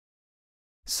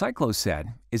Cycloset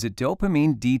is a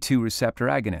dopamine D2 receptor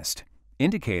agonist,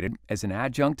 indicated as an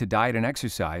adjunct to diet and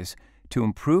exercise to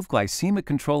improve glycemic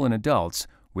control in adults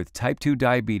with type 2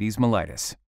 diabetes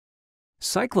mellitus.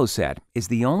 Cycloset is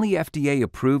the only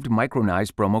FDA-approved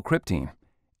micronized bromocriptine.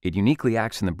 It uniquely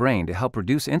acts in the brain to help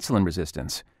reduce insulin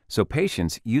resistance, so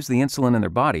patients use the insulin in their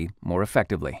body more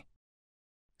effectively.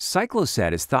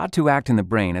 Cycloset is thought to act in the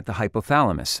brain at the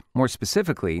hypothalamus, more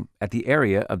specifically at the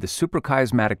area of the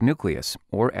suprachiasmatic nucleus,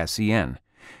 or SCN,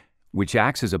 which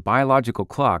acts as a biological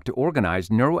clock to organize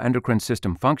neuroendocrine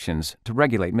system functions to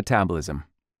regulate metabolism.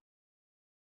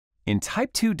 In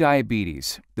type 2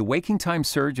 diabetes, the waking time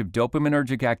surge of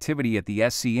dopaminergic activity at the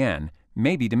SCN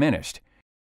may be diminished.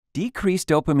 Decreased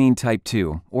dopamine type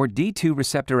 2, or D2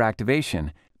 receptor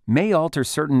activation, may alter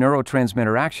certain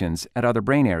neurotransmitter actions at other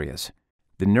brain areas.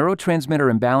 The neurotransmitter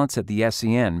imbalance at the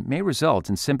SCN may result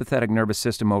in sympathetic nervous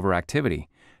system overactivity,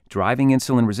 driving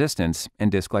insulin resistance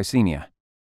and dysglycemia.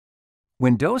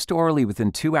 When dosed orally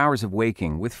within 2 hours of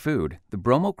waking with food, the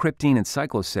bromocriptine in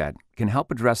Cycloset can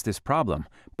help address this problem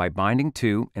by binding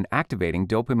to and activating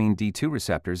dopamine D2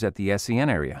 receptors at the SCN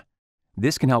area.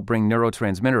 This can help bring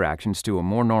neurotransmitter actions to a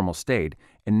more normal state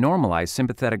and normalize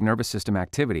sympathetic nervous system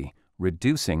activity,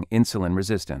 reducing insulin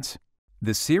resistance.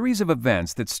 The series of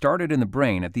events that started in the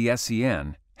brain at the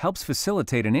SCN helps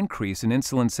facilitate an increase in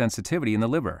insulin sensitivity in the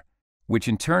liver, which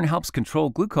in turn helps control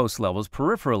glucose levels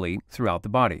peripherally throughout the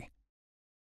body.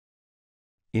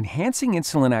 Enhancing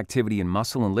insulin activity in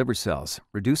muscle and liver cells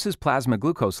reduces plasma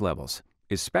glucose levels,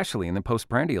 especially in the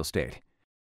postprandial state.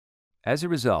 As a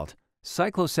result,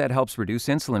 Cycloset helps reduce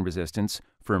insulin resistance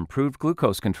for improved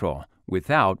glucose control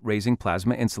without raising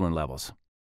plasma insulin levels.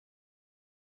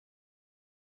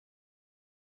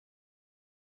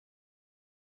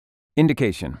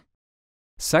 Indication: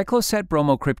 Cycloset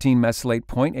bromocriptine mesylate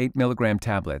 0.8 mg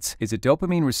tablets is a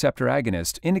dopamine receptor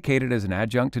agonist indicated as an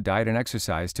adjunct to diet and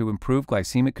exercise to improve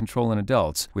glycemic control in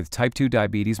adults with type 2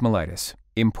 diabetes mellitus.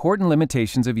 Important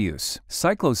limitations of use: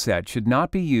 Cycloset should not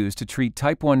be used to treat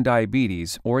type 1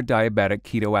 diabetes or diabetic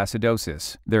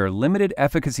ketoacidosis. There are limited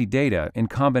efficacy data in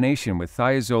combination with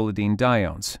thiazolidine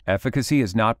diones. Efficacy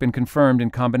has not been confirmed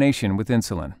in combination with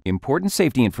insulin. Important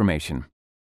safety information.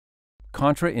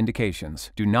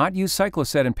 Contraindications: do not use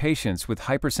Cycloset in patients with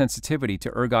hypersensitivity to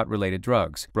ergot-related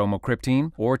drugs,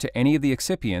 bromocriptine, or to any of the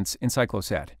excipients in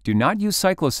Cycloset. Do not use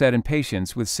Cycloset in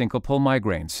patients with syncopal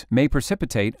migraines, may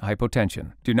precipitate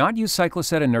hypotension. Do not use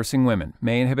Cycloset in nursing women,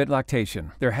 may inhibit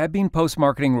lactation. There have been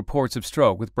post-marketing reports of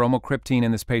stroke with bromocriptine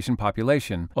in this patient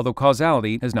population, although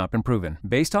causality has not been proven.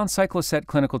 Based on Cycloset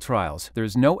clinical trials, there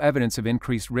is no evidence of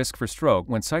increased risk for stroke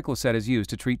when Cycloset is used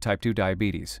to treat type 2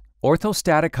 diabetes.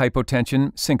 Orthostatic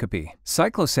hypotension, syncope.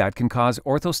 Cycloset can cause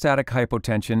orthostatic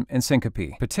hypotension and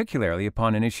syncope, particularly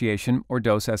upon initiation or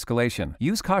dose escalation.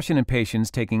 Use caution in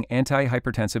patients taking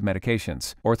antihypertensive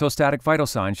medications. Orthostatic vital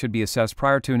signs should be assessed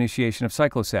prior to initiation of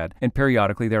Cycloset and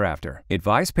periodically thereafter.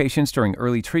 Advise patients during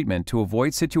early treatment to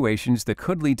avoid situations that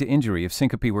could lead to injury if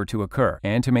syncope were to occur,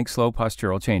 and to make slow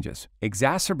postural changes.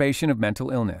 Exacerbation of mental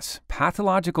illness.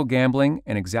 Pathological gambling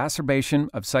and exacerbation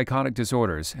of psychotic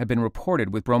disorders have been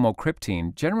reported with bromocriptine,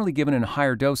 generally given in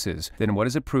higher doses than what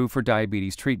is approved for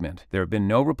diabetes treatment. There have been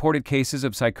no reported cases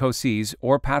of psychoses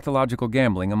or pathological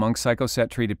gambling among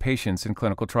Cycloset-treated patients in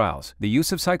clinical trials. The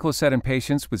use of Cycloset in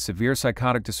patients with severe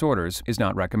psychotic disorders is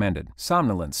not recommended.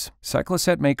 Somnolence.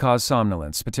 Cycloset may cause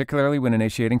somnolence, particularly when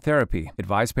initiating therapy.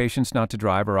 Advise patients not to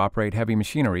drive or operate heavy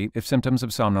machinery if symptoms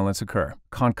of somnolence occur.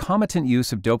 Concomitant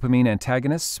use of dopamine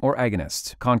antagonists or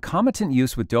agonists. Concomitant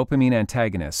use with dopamine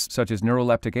antagonists, such as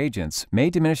neuroleptic agents, may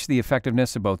diminish the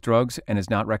effectiveness of both drugs and is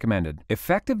not recommended.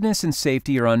 Effectiveness and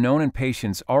safety are unknown in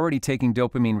patients already taking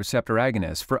dopamine receptor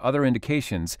agonists for other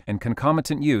indications, and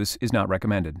concomitant use is not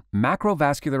recommended.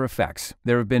 Macrovascular effects.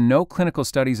 There have been no clinical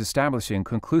studies establishing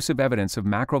conclusive evidence of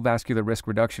macrovascular risk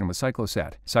reduction with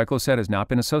Cycloset. Cycloset has not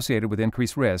been associated with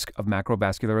increased risk of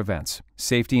macrovascular events.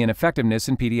 Safety and effectiveness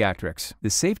in pediatrics.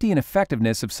 The safety and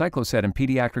effectiveness of Cycloset in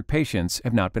pediatric patients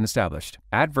have not been established.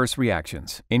 Adverse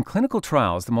reactions. In clinical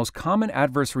trials, the most common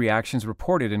adverse reactions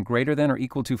reported in greater than or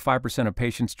equal to 5% of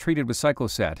patients treated with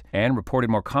Cycloset, and reported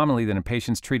more commonly than in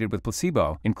patients treated with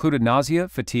placebo, included nausea,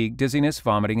 fatigue, dizziness,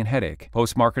 vomiting, and headache.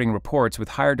 Post-marketing reports with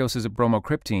higher doses of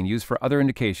bromocriptine used for other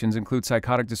indications include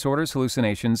psychotic disorders,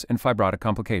 hallucinations, and fibrotic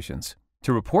complications.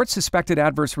 To report suspected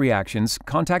adverse reactions,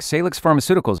 contact Salix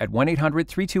Pharmaceuticals at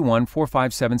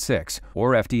 1-800-321-4576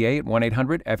 or FDA at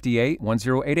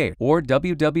 1-800-FDA-1088 or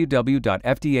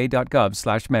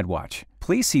www.fda.gov/medwatch.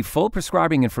 Please see full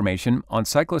prescribing information on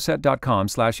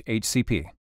cycloset.com/HCP.